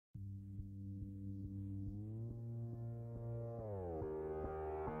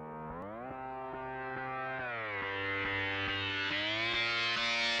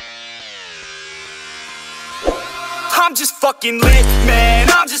I'm just fucking lit, man,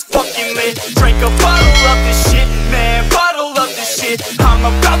 I'm just fucking lit. Drink a bottle of this shit, man, bottle of this shit. I'm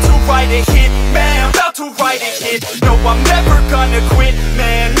about to write a hit, man, about to write a hit. No, I'm never gonna quit,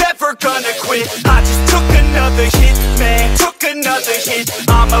 man, never gonna quit. I just took another hit, man, took another hit.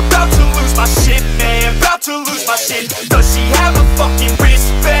 I'm about to lose my shit, man, about to lose my shit. Does she have a fucking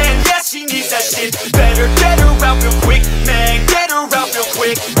wristband? Yeah, she needs that shit. Better get her out real quick, man, get her out real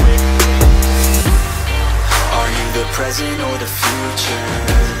quick. Are you the present or the future?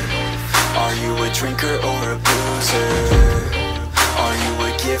 Are you a drinker or a boozer? Are you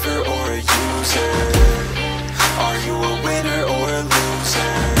a giver or a user? Are you a winner or a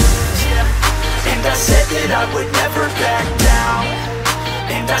loser? Yeah. And I said that I would never back down.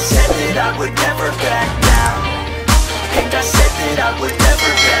 And I said that I would never back down. And I said that I would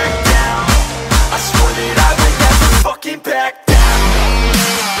never back down. I swore that I would never fucking back down.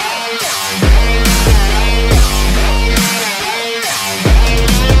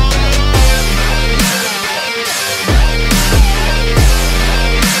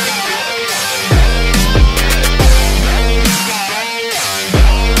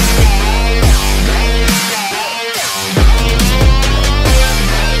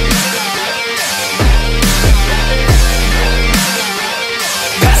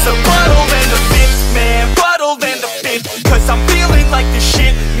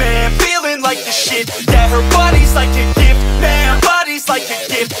 Yeah, her body's like a gift, man, body's like a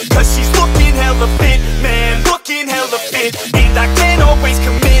gift. Cause she's looking hella fit, man, looking hella fit. And I can't always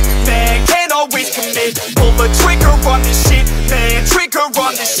commit, man, can't always commit. Pull the trigger on this shit, man, trigger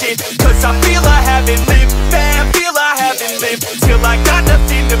on this shit. Cause I feel I haven't lived, man, feel I haven't lived. Till I got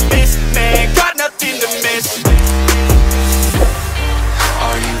nothing to miss, man, got nothing to miss.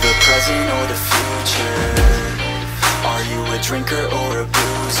 Are you the present or the future? Are you a drinker or a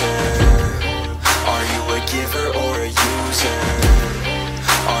boozer? Are you a giver or a user?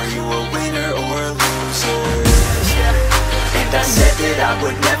 Are you a winner or a loser? Yeah. And I said that I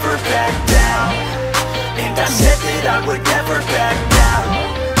would never back down. And I said that I would never back down.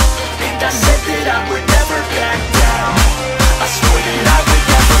 And I said that I would